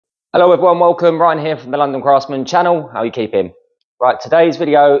Hello everyone, welcome. Ryan here from the London Craftsman channel. How are you keeping? Right, today's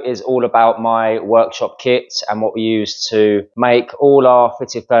video is all about my workshop kit and what we use to make all our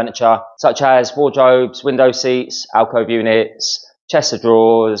fitted furniture, such as wardrobes, window seats, alcove units, chests of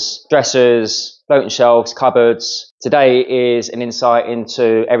drawers, dressers, floating shelves, cupboards. Today is an insight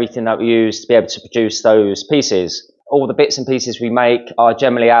into everything that we use to be able to produce those pieces. All the bits and pieces we make are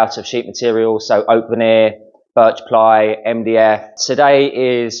generally out of sheet material, so oak veneer, birch ply, MDF. Today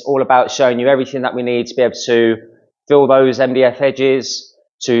is all about showing you everything that we need to be able to fill those MDF edges,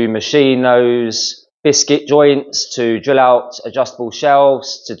 to machine those biscuit joints, to drill out adjustable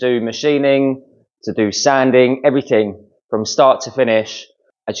shelves, to do machining, to do sanding, everything from start to finish.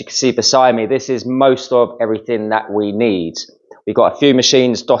 As you can see beside me, this is most of everything that we need. We've got a few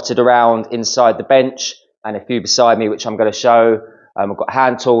machines dotted around inside the bench and a few beside me, which I'm going to show. We've got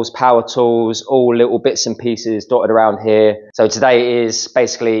hand tools, power tools, all little bits and pieces dotted around here. So today is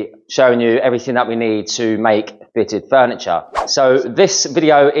basically showing you everything that we need to make fitted furniture. So this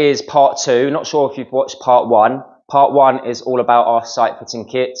video is part two. Not sure if you've watched part one. Part one is all about our site fitting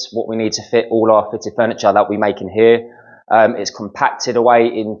kit, what we need to fit all our fitted furniture that we make in here. It's compacted away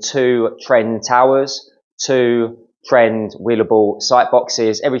in 2 trend towers, 2 trend wheelable site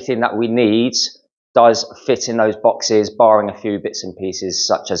boxes. Everything that we need does fit in those boxes, barring a few bits and pieces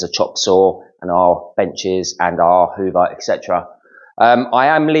such as a chop saw and our benches and our hoover, etc. I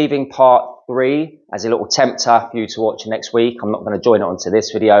am leaving part 3 as a little tempter for you to watch next week. I'm not going to join it onto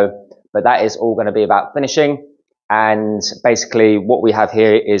this video, but that is all going to be about finishing. And basically what we have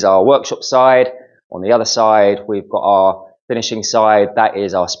here is our workshop side. On the other side, we've got our finishing side. That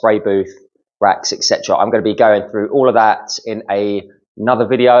is our spray booth, racks, etc. I'm going to be going through all of that in another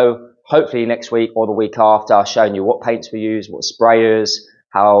video. Hopefully next week or the week after, showing you what paints we use, what sprayers,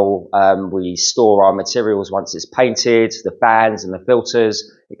 how we store our materials once it's painted, the fans and the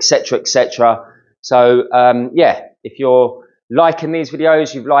filters, etc, etc. So yeah, if you're liking these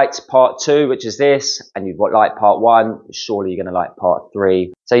videos, you've liked part 2, which is this, and you've liked part 1, surely you're going to like part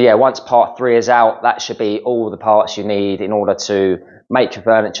 3. So yeah, once part 3 is out, that should be all the parts you need in order to make your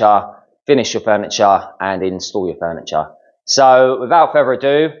furniture, finish your furniture, and install your furniture. So without further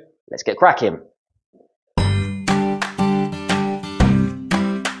ado, let's get cracking.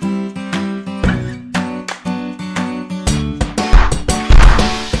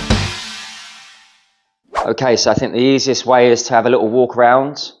 Okay, so I think the easiest way is to have a little walk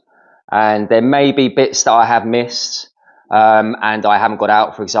around, and there may be bits that I have missed and I haven't got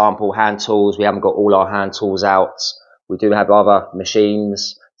out. For example, hand tools, we haven't got all our hand tools out. We do have other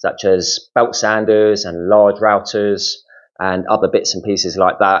machines such as belt sanders and large routers and other bits and pieces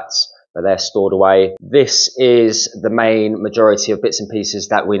like that, but they're stored away. This is the main majority of bits and pieces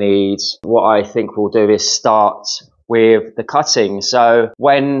that we need. What I think we'll do is start with the cutting. So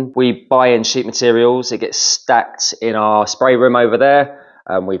when we buy in sheet materials, it gets stacked in our spray room over there.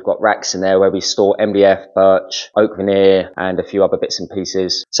 We've got racks in there where we store MDF, birch, oak veneer, and a few other bits and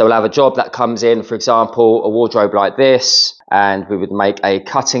pieces. So we'll have a job that comes in, for example, a wardrobe like this, and we would make a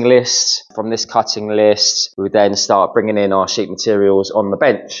cutting list. From this cutting list, we would then start bringing in our sheet materials on the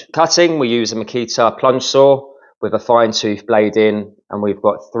bench. Cutting, we use a Makita plunge saw with a fine tooth blade in, and we've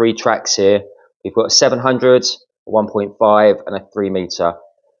got 3 tracks here. We've got a 700, a 1.5, and a 3 meter.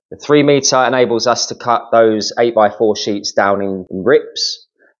 The 3 meter enables us to cut those 8x4 sheets down in rips,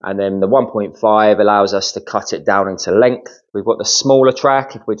 and then the 1.5 allows us to cut it down into length. We've got the smaller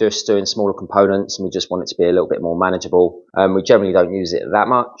track if we're just doing smaller components and we just want it to be a little bit more manageable. We generally don't use it that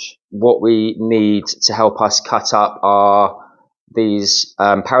much. What we need to help us cut up are these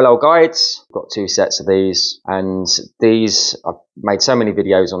parallel guides. I've got 2 sets of these, and these, I've made so many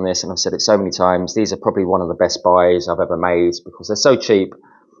videos on this and I've said it so many times, these are probably one of the best buys I've ever made because they're so cheap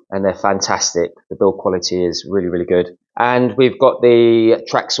and they're fantastic. The build quality is really, really good. And we've got the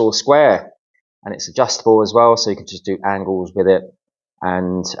track saw square, and it's adjustable as well, so you can just do angles with it.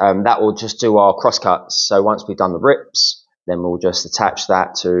 And that will just do our cross cuts. So once we've done the rips, then we'll just attach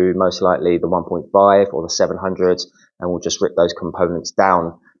that to most likely the 1.5 or the 700, and we'll just rip those components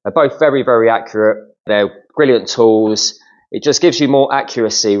down. They're both very, very accurate. They're brilliant tools. It just gives you more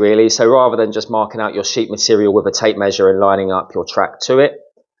accuracy, really. So rather than just marking out your sheet material with a tape measure and lining up your track to it,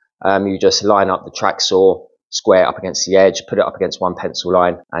 you just line up the track saw square up against the edge, put it up against one pencil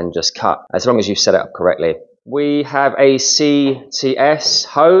line and just cut, as long as you've set it up correctly. We have a CTS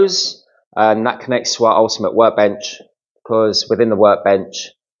hose, and that connects to our ultimate workbench, because within the workbench,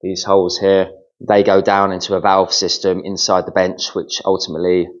 these holes here, they go down into a valve system inside the bench, which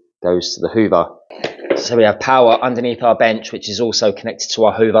ultimately goes to the hoover. So we have power underneath our bench, which is also connected to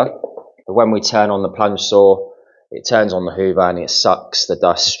our hoover. But when we turn on the plunge saw, it turns on the hoover and it sucks the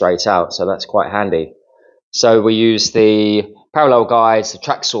dust straight out, so that's quite handy. So we use the parallel guides, the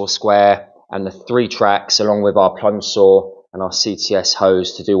track saw square, and the 3 tracks along with our plunge saw and our CTS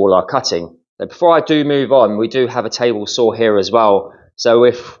hose to do all our cutting. Now, before I do move on, we do have a table saw here as well. So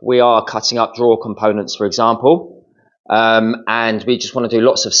if we are cutting up drawer components, for example, and we just want to do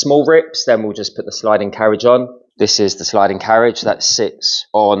lots of small rips, then we'll just put the sliding carriage on. This is the sliding carriage that sits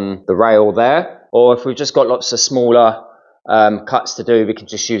on the rail there. Or if we've just got lots of smaller cuts to do, we can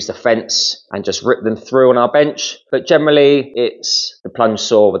just use the fence and just rip them through on our bench. But generally it's the plunge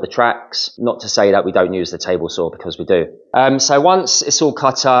saw with the tracks. Not to say that we don't use the table saw, because we do. So once it's all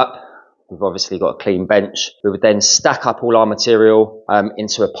cut up, we've obviously got a clean bench. We would then stack up all our material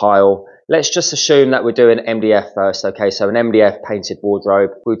into a pile. Let's just assume that we're doing MDF first, okay? So an MDF painted wardrobe.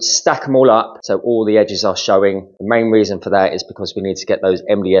 We'd stack them all up so all the edges are showing. The main reason for that is because we need to get those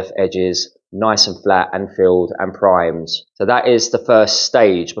MDF edges nice and flat and filled and primed. So that is the first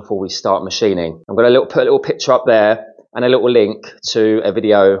stage before we start machining. I'm going to put a little picture up there and a little link to a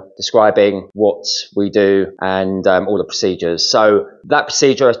video describing what we do and all the procedures. So that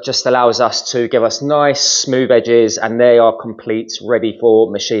procedure just allows us to give us nice smooth edges, and they are complete, ready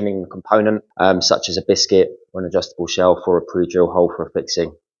for machining the component, such as a biscuit or an adjustable shelf or a pre-drill hole for a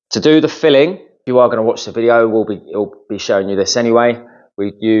fixing. To do the filling, if you are going to watch the video, it'll be showing you this anyway.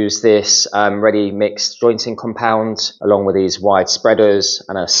 We use this ready mixed jointing compound along with these wide spreaders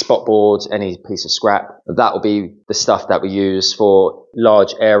and a spot board, any piece of scrap. That will be the stuff that we use for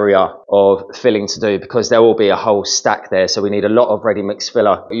large area of filling to do, because there will be a whole stack there. So we need a lot of ready mix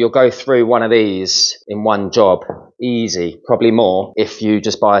filler. You'll go through one of these in one job, easy, probably more if you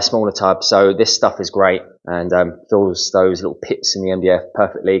just buy a smaller tub. So this stuff is great and fills those little pits in the MDF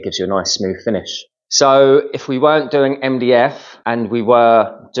perfectly, gives you a nice smooth finish. So if we weren't doing MDF and we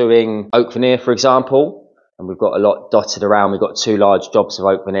were doing oak veneer, for example, and we've got a lot dotted around, we've got 2 large jobs of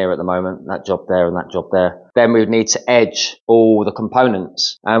oak veneer at the moment, that job there and that job there, then we would need to edge all the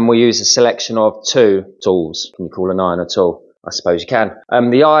components. And we use a selection of 2 tools. Can you call an iron a tool? I suppose you can.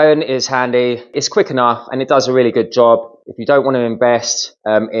 The iron is handy, it's quick enough, and it does a really good job. If you don't want to invest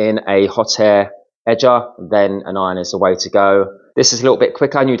in a hot air edger, then an iron is the way to go. This is a little bit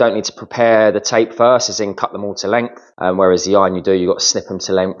quicker and you don't need to prepare the tape first, as in cut them all to length, whereas the iron you've got to snip them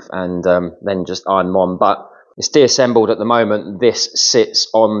to length and then just iron them on. But it's deassembled at the moment. This sits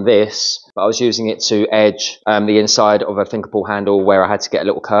on this, but I was using it to edge the inside of a fingerpull handle where I had to get a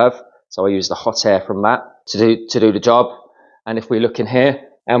little curve. So I used the hot air from that to do the job. And if we look in here,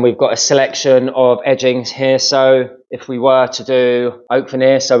 and we've got a selection of edgings here. So if we were to do oak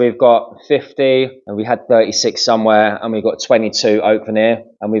veneer, so we've got 50 and we had 36 somewhere, and we've got 22 oak veneer,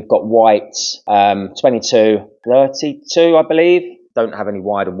 and we've got white 22, 32 I believe. Don't have any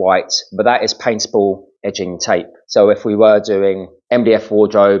wider white, but that is paintable edging tape. So if we were doing MDF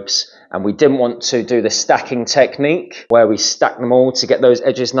wardrobes and we didn't want to do the stacking technique where we stack them all to get those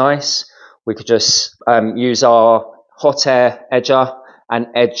edges nice, we could just use our hot air edger and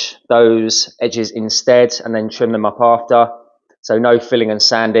edge those edges instead and then trim them up after. So no filling and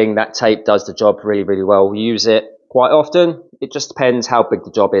sanding. That tape does the job really, really well. We use it quite often. It just depends how big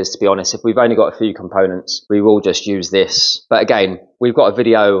the job is, to be honest. If we've only got a few components, we will just use this. But again, we've got a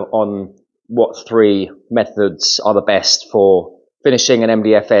video on what 3 methods are the best for finishing an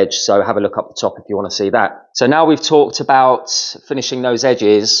MDF edge, so have a look up the top if you want to see that. So now we've talked about finishing those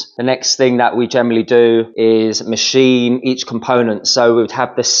edges, the next thing that we generally do is machine each component. So we would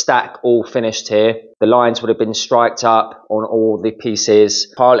have the stack all finished here. The lines would have been striked up on all the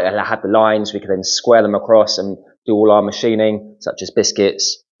pieces. Partly I had the lines, we could then square them across and do all our machining, such as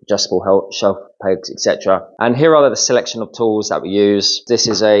biscuits, adjustable shelf pegs, etc. And here are the selection of tools that we use. This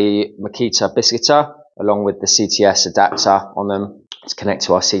is a Makita biscuiter, along with the CTS adapter on them to connect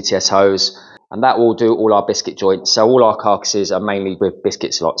to our CTS hose, and that will do all our biscuit joints. So all our carcasses are mainly with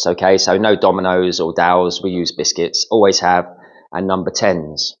biscuit slots, okay? So no dominoes or dowels, we use biscuits, always have, and number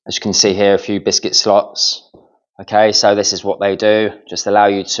 10s. As you can see here, a few biscuit slots. Okay, so this is what they do, just allow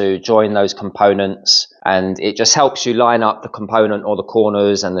you to join those components, and it just helps you line up the component or the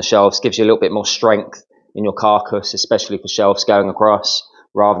corners and the shelves, gives you a little bit more strength in your carcass, especially for shelves going across,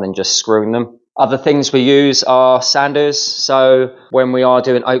 rather than just screwing them. Other things we use are sanders. So when we are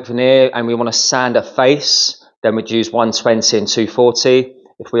doing oak veneer and we want to sand a face, then we'd use 120 and 240.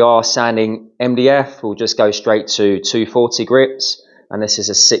 If we are sanding MDF, we'll just go straight to 240 grips, and this is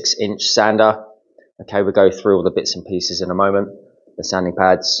a 6-inch sander. Okay, we'll go through all the bits and pieces in a moment, the sanding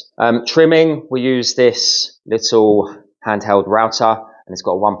pads. Trimming, we use this little handheld router, and it's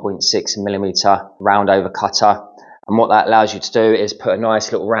got a 1.6mm round over cutter. And what that allows you to do is put a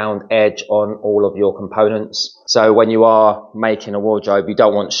nice little round edge on all of your components. So when you are making a wardrobe, you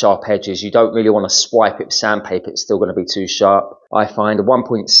don't want sharp edges. You don't really want to swipe it with sandpaper. It's still going to be too sharp. I find a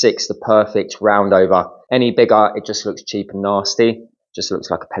 1.6 the perfect round over. Any bigger, it just looks cheap and nasty. Just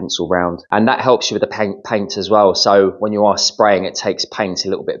looks like a pencil round. And that helps you with the paint as well. So when you are spraying, it takes paint a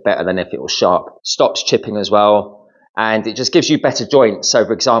little bit better than if it was sharp. Stops chipping as well. And it just gives you better joints. So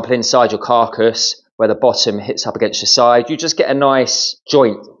for example, inside your carcass, where the bottom hits up against your side, you just get a nice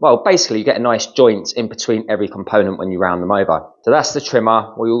joint. Well, basically you get a nice joint in between every component when you round them over. So that's the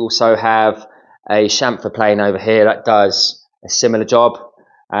trimmer. We also have a chamfer plane over here that does a similar job.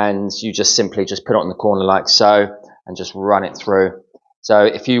 And you just simply just put it on the corner like so and just run it through. So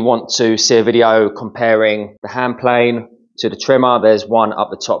if you want to see a video comparing the hand plane to the trimmer, there's one up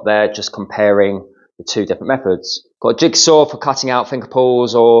the top there just comparing the two different methods. Got a jigsaw for cutting out finger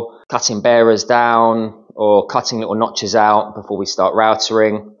pulls or cutting bearers down or cutting little notches out before we start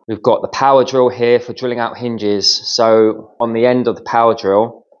routering. We've got the power drill here for drilling out hinges. So on the end of the power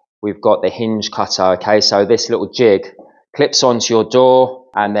drill, we've got the hinge cutter. Okay, so this little jig clips onto your door,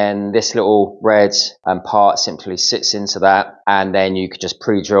 and then this little red part simply sits into that, and then you could just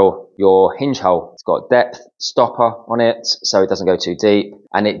pre-drill your hinge hole. It's got a depth stopper on it, so it doesn't go too deep,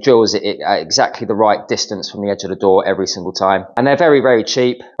 and it drills it at exactly the right distance from the edge of the door every single time. And they're very, very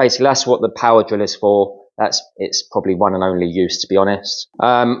cheap. Basically, that's what the power drill is for. It's probably one and only use, to be honest.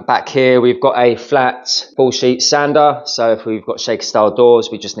 Back here, we've got a flat full sheet sander. So if we've got shaker style doors,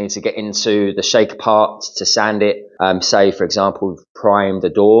 we just need to get into the shaker part to sand it. Say, for example, we've primed the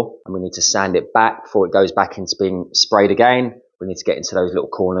door and we need to sand it back before it goes back into being sprayed again. We need to get into those little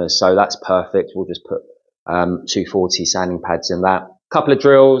corners. So that's perfect. We'll just put 240 sanding pads in that. Couple of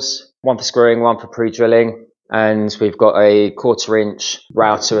drills, one for screwing, one for pre-drilling. And we've got a 1/4 inch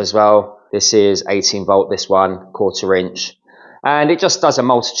router as well. This is 18 volt, this one, 1/4 inch. And it just does a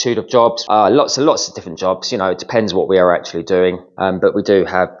multitude of jobs, lots of different jobs. You know, it depends what we are actually doing. But we do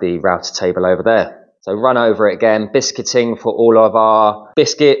have the router table over there. So run over it again, biscuiting for all of our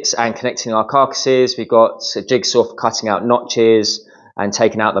biscuits and connecting our carcasses. We've got a jigsaw for cutting out notches and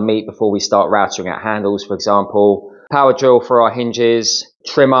taking out the meat before we start routering out handles, for example. Power drill for our hinges,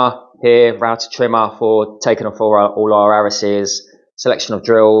 trimmer here, router trimmer for taking off all our arises. Selection of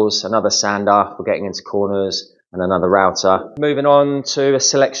drills, another sander for getting into corners, and another router. Moving on to a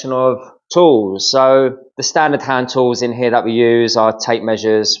selection of tools. So the standard hand tools in here that we use are tape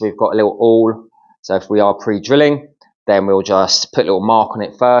measures. We've got a little awl. So if we are pre-drilling, then we'll just put a little mark on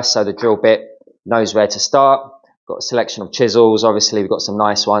it first so the drill bit knows where to start. Got a selection of chisels. Obviously, we've got some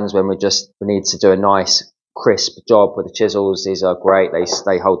nice ones when we need to do a nice crisp job with the chisels. These are great.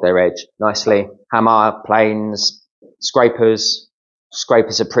 They hold their edge nicely. Hammer, planes, scrapers.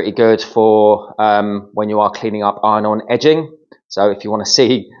 Scrapers are pretty good for when you are cleaning up iron-on edging. So if you want to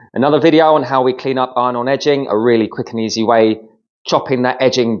see another video on how we clean up iron-on edging, a really quick and easy way, chopping that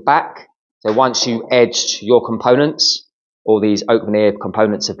edging back. So once you edged your components, all these open-ear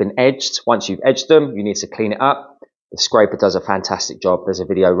components have been edged. Once you've edged them, you need to clean it up. The scraper does a fantastic job. There's a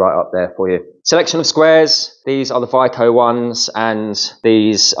video right up there for you. Selection of squares. These are the Vico ones, and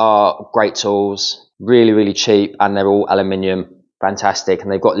these are great tools. Really, really cheap, and they're all aluminium. Fantastic,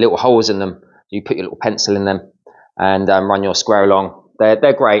 and they've got little holes in them. You put your little pencil in them and run your square along.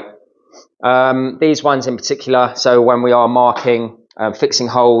 They're great. These ones in particular, so when we are marking, fixing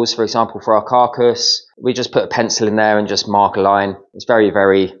holes, for example, for our carcass, we just put a pencil in there and just mark a line. It's very,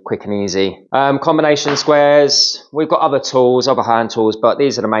 very quick and easy. Combination squares, we've got other tools, other hand tools, but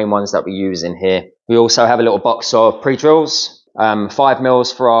these are the main ones that we use in here. We also have a little box of pre-drills. 5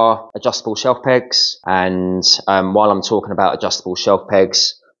 mils for our adjustable shelf pegs, and while I'm talking about adjustable shelf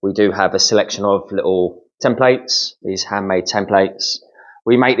pegs, we do have a selection of little templates, these handmade templates.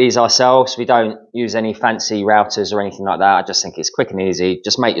 We make these ourselves. We don't use any fancy routers or anything like that. I just think it's quick and easy.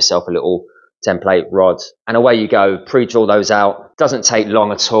 Just make yourself a little template rod and away you go. Pre-drill those out. Doesn't take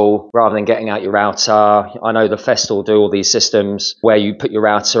long at all. Rather than getting out your router, I know the Festool do all these systems where you put your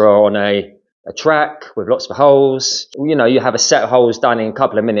router on a track with lots of holes. You know, you have a set of holes done in a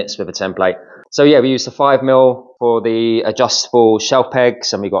couple of minutes with a template. So yeah, we use the 5 mil for the adjustable shelf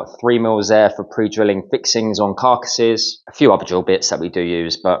pegs, and we got 3 mils there for pre-drilling fixings on carcasses. A few other drill bits that we do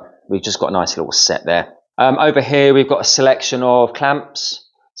use, but we've just got a nice little set there. Over here, we've got a selection of clamps.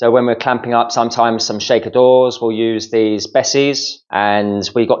 So when we're clamping up sometimes some shaker doors, we'll use these Bessies, and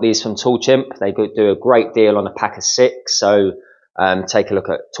we got these from Toolchimp. They do a great deal on a pack of 6. So take a look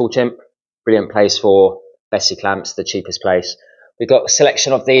at Toolchimp. Brilliant place for Bessie clamps, the cheapest place. We've got a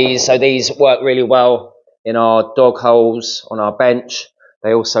selection of these. So these work really well in our dog holes on our bench.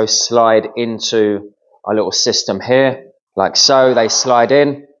 They also slide into our little system here, like so. They slide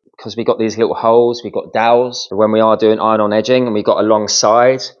in because we got these little holes. We've got dowels when we are doing iron-on edging, and we've got a long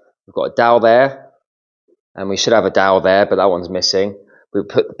side. We've got a dowel there, and we should have a dowel there, but that one's missing. We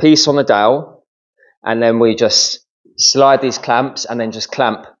put the piece on the dowel, and then we just slide these clamps and then just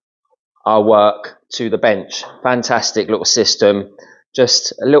clamp our work to the bench. Fantastic little system.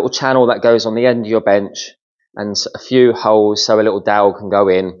 Just a little channel that goes on the end of your bench and a few holes so a little dowel can go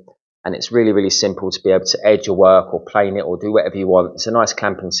in. And it's really, really simple to be able to edge your work or plane it or do whatever you want. It's a nice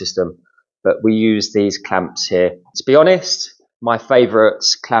clamping system, but we use these clamps here. To be honest, my favourite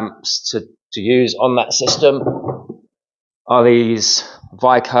clamps to use on that system are these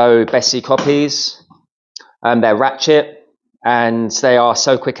Vico Bessie copies. They're ratchet and they are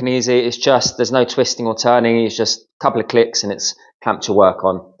so quick and easy. It's just, there's no twisting or turning. It's just a couple of clicks and it's clamped your work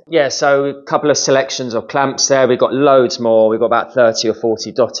on. Yeah, so a couple of selections of clamps there. We've got loads more. We've got about 30 or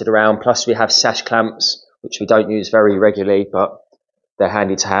 40 dotted around. Plus we have sash clamps, which we don't use very regularly, but they're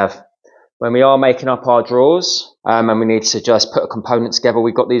handy to have. When we are making up our drawers and we need to just put a component together,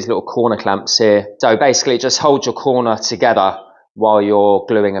 we've got these little corner clamps here. So basically just hold your corner together while you're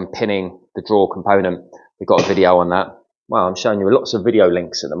gluing and pinning the drawer component. We've got a video on that. Well, I'm showing you lots of video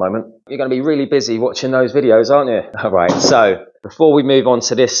links at the moment. You're going to be really busy watching those videos, aren't you? All right, so before we move on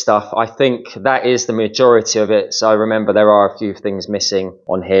to this stuff, I think that is the majority of it. So remember, there are a few things missing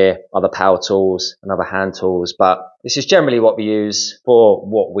on here, other power tools and other hand tools, but this is generally what we use for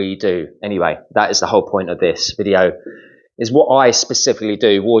what we do. Anyway, that is the whole point of this video, is what I specifically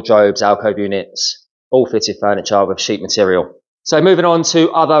do: wardrobes, alcove units, all fitted furniture with sheet material. So moving on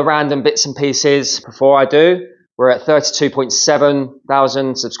to other random bits and pieces. Before I do, we're at 32.7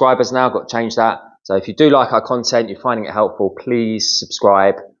 thousand subscribers now. Got to change that. So if you do like our content, you're finding it helpful, please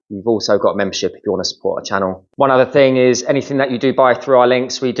subscribe. We've also got membership if you want to support our channel. One other thing is anything that you do buy through our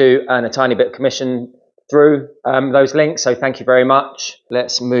links, we do earn a tiny bit of commission through those links. So thank you very much.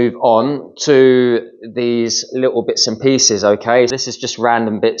 Let's move on to these little bits and pieces. Okay, this is just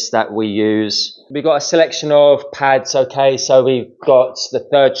random bits that we use. We've got a selection of pads. Okay, so we've got the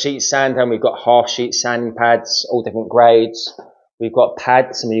 3rd sheet sand and we've got half sheet sanding pads, all different grades. We've got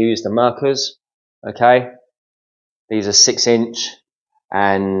pads and we use the Merkers. Okay, these are 6-inch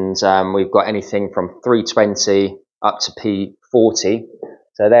and we've got anything from 320 up to P40.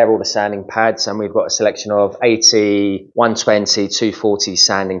 So they're all the sanding pads, and we've got a selection of 80, 120, 240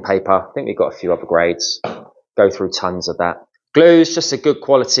 sanding paper. I think we've got a few other grades. Go through tons of that. Glue's just a good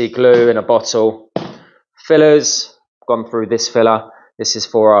quality glue in a bottle. Fillers, gone through this filler. This is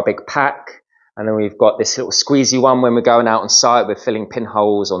for our big pack. And then we've got this little squeezy one when we're going out on site. We're filling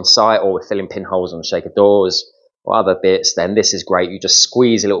pinholes on site, or we're filling pinholes on shaker doors or other bits. Then this is great. You just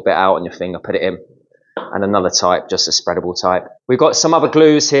squeeze a little bit out on your finger, put it in. And another type, just a spreadable type. We've got some other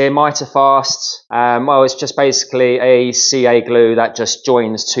glues here, Mitafast. Well, it's just basically a CA glue that just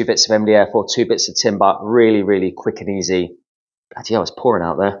joins 2 bits of MDF or 2 bits of timber. Really, really quick and easy. Bloody hell, it's pouring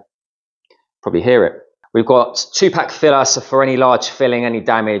out there. Probably hear it. We've got 2-pack filler, so for any large filling, any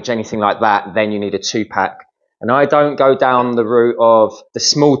damage, anything like that, then you need a 2-pack. And I don't go down the route of the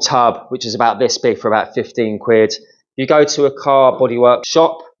small tub, which is about this big, for about 15 quid. You go to a car bodywork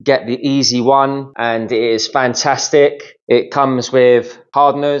shop, get the easy one, and it is fantastic. It comes with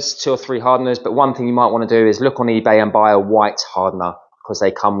hardeners, 2 or 3 hardeners, but one thing you might want to do is look on eBay and buy a white hardener, because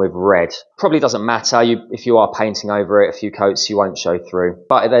they come with red. Probably doesn't matter. If you are painting over it a few coats, you won't show through.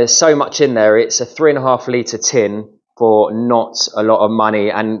 But there's so much in there. It's a 3.5 litre tin for not a lot of money,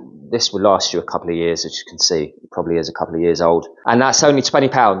 and this will last you a couple of years, as you can see. It probably is a couple of years old. And that's only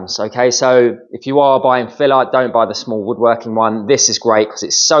 £20, okay? So if you are buying filler, don't buy the small woodworking one. This is great because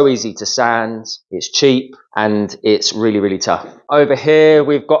it's so easy to sand, it's cheap, and it's really, really tough. Over here,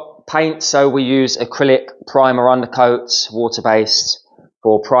 we've got paint. So we use acrylic primer undercoats, water-based,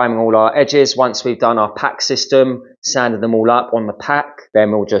 for priming all our edges. Once we've done our pack system, sanded them all up on the pack,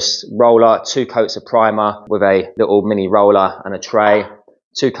 then we'll just roll our 2 coats of primer with a little mini roller and a tray.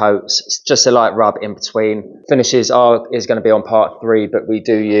 2 coats, just a light rub in between. Finishes is going to be on part 3, but we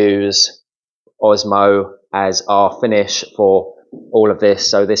do use Osmo as our finish for all of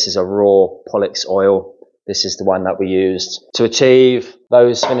this. So this is a raw Pollux oil. This is the one that we used to achieve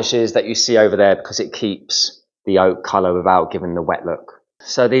those finishes that you see over there, because it keeps the oak colour without giving the wet look.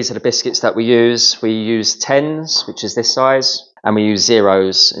 So these are the biscuits that we use. We use 10s, which is this size, and we use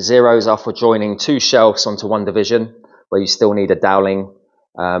 0s. 0s are for joining 2 shelves onto one division, where you still need a doweling.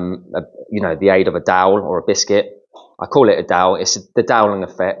 The aid of a dowel or a biscuit. I call it a dowel. It's the doweling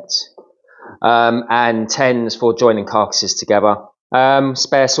effect. And 10s for joining carcasses together.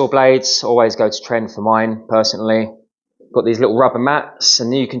 Spare saw blades always go to trend for mine personally. Got these little rubber mats,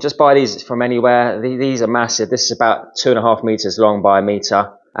 and you can just buy these from anywhere. These are massive. This is about 2.5 meters long by a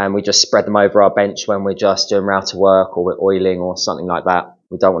meter, and we just spread them over our bench when we're just doing router work or we're oiling or something like that.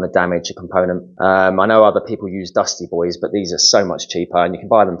 We don't want to damage a component. I know other people use Dusty Boys, but these are so much cheaper, and you can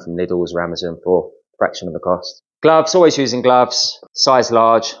buy them from Lidl's or Amazon for a fraction of the cost. Gloves, always using gloves, size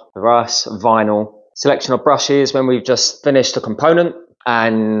large for us, vinyl. Selection of brushes when we've just finished a component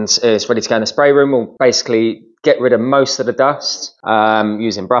and it's ready to go in the spray room. We'll basically get rid of most of the dust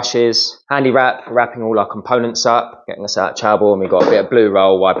using brushes. Handy wrap, wrapping all our components up, getting us out of trouble, and we've got a bit of blue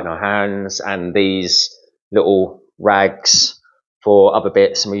roll, wiping our hands, and these little rags for other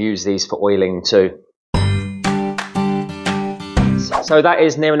bits, and we use these for oiling too. So that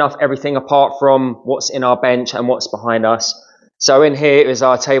is near enough everything apart from what's in our bench and what's behind us. So in here is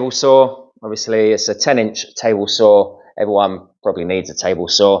our table saw. Obviously it's a 10-inch table saw. Everyone probably needs a table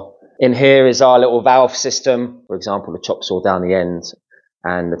saw. In here is our little valve system. For example, the chop saw down the end,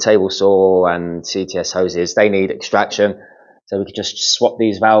 and the table saw and CTS hoses, they need extraction. So we could just swap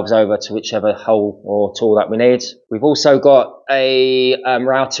these valves over to whichever hole or tool that we need. We've also got a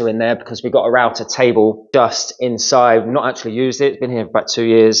router in there because we've got a router table just inside. We've not actually used it. It's been here for about 2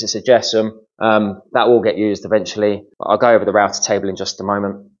 years. It's a Jessam. That will get used eventually. But I'll go over the router table in just a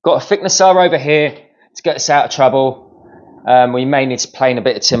moment. Got a thicknesser over here to get us out of trouble. We may need to plane a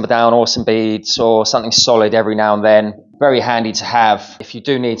bit of timber down or some beads or something solid every now and then. Very handy to have if you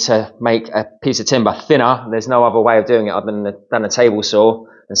do need to make a piece of timber thinner. There's no other way of doing it other than a table saw,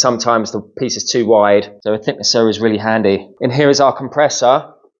 and sometimes the piece is too wide, so a thicknesser is really handy. In here is our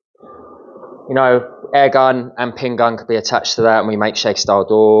compressor. You know, air gun and pin gun could be attached to that, and we make shake style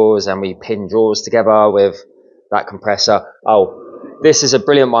doors and we pin drawers together with that compressor. Oh, this is a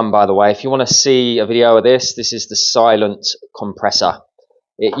brilliant one, by the way. If you want to see a video of this, this is the silent compressor.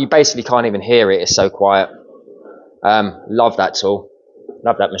 You basically can't even hear it, it's so quiet. Love that tool.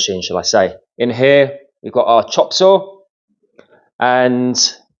 Love that machine, shall I say. In here, we've got our chop saw, and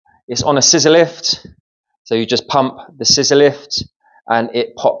it's on a scissor lift. So you just pump the scissor lift and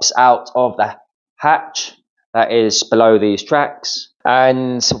it pops out of the hatch that is below these tracks.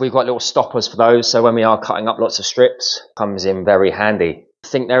 And we've got little stoppers for those, so when we are cutting up lots of strips, comes in very handy. I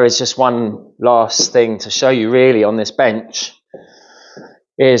think there is just one last thing to show you really on this bench.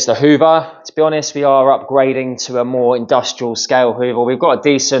 Is the hoover. To be honest, we are upgrading to a more industrial scale hoover. We've got a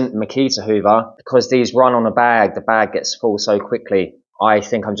decent Makita hoover. Because these run on a bag, the bag gets full so quickly. I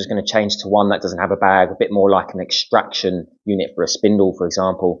think I'm just going to change to one that doesn't have a bag, a bit more like an extraction unit for a spindle, for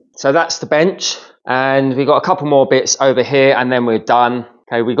example. So that's the bench, and we've got a couple more bits over here and then we're done.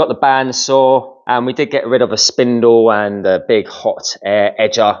 Okay, we've got the band saw, and we did get rid of a spindle and a big hot air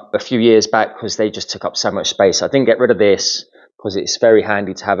edger a few years back because they just took up so much space. I didn't get rid of this because it's very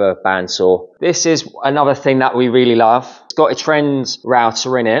handy to have a bandsaw. This is another thing that we really love. It's got a trend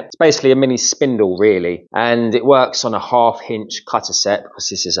router in it. It's basically a mini spindle really, and it works on a 1/2-inch cutter set because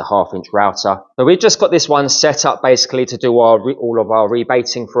this is a 1/2-inch router. So we've just got this one set up basically to do all of our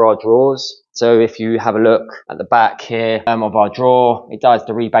rebating for our drawers. So if you have a look at the back here of our drawer, it does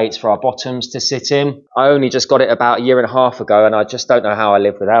the rebates for our bottoms to sit in. I only just got it about 1.5 years ago, and I just don't know how I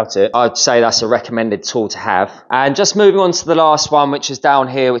live without it. I'd say that's a recommended tool to have. And just moving on to the last one, which is down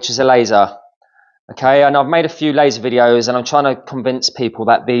here, which is a laser. Okay, and I've made a few laser videos, and I'm trying to convince people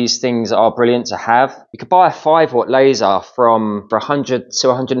that these things are brilliant to have. You could buy a 5-watt laser for 100 to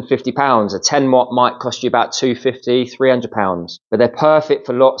 150 pounds. A 10-watt might cost you about 250, 300 pounds. But they're perfect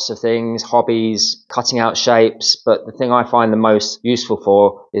for lots of things, hobbies, cutting out shapes. But the thing I find the most useful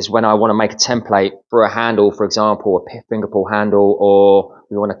for is when I want to make a template for a handle, for example, a finger pull handle, or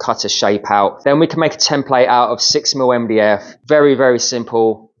we want to cut a shape out. Then we can make a template out of 6mm MDF. Very, very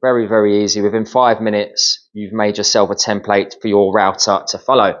simple. Very, very easy. Within 5 minutes, you've made yourself a template for your router to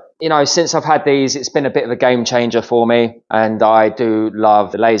follow. You know, since I've had these, it's been a bit of a game changer for me, and I do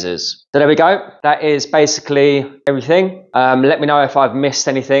love the lasers. So there we go. That is basically everything. Let me know if I've missed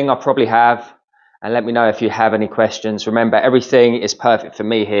anything. I probably have. And let me know if you have any questions. Remember, everything is perfect for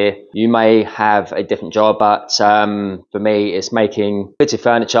me here. You may have a different job, but for me, it's making fitted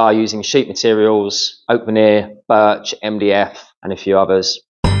furniture using sheet materials, oak veneer, birch, MDF, and a few others.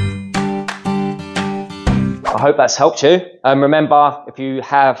 I hope that's helped you. Remember, if you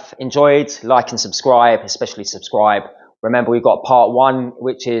have enjoyed, like and subscribe, especially subscribe. Remember, we've got part 1,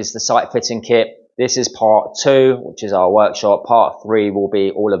 which is the site fitting kit. This is part 2, which is our workshop. Part 3 will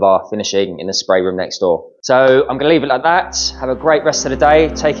be all of our finishing in the spray room next door. So I'm going to leave it like that. Have a great rest of the day.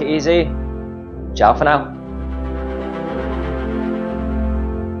 Take it easy. Ciao for now.